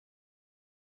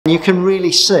You can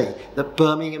really see that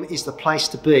Birmingham is the place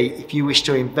to be if you wish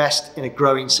to invest in a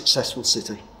growing, successful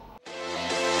city.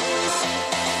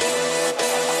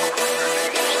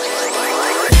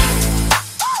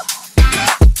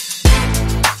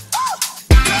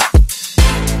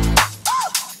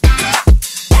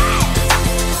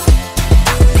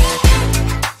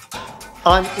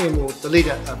 I'm Ian Ward, the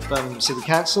leader of Birmingham City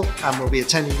Council, and will be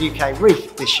attending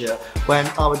UKREiiF this year, when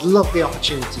I would love the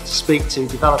opportunity to speak to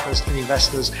developers and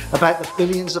investors about the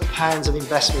billions of pounds of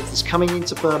investment that's coming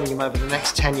into Birmingham over the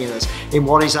next 10 years in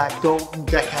what is our golden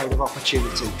decade of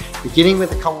opportunity, beginning with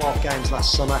the Commonwealth Games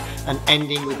last summer and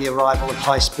ending with the arrival of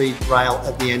high-speed rail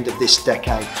at the end of this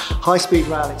decade. High-speed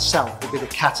rail itself will be the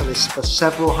catalyst for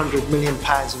several £100 million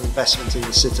of investment in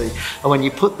the city, and when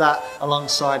you put that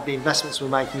alongside the investments we're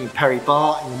making in Perry Bar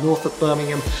in the north of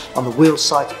Birmingham, on the wheel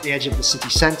site at the edge of the city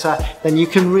centre, then you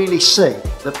can really see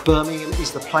that Birmingham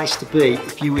is the place to be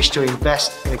if you wish to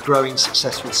invest in a growing,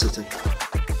 successful city.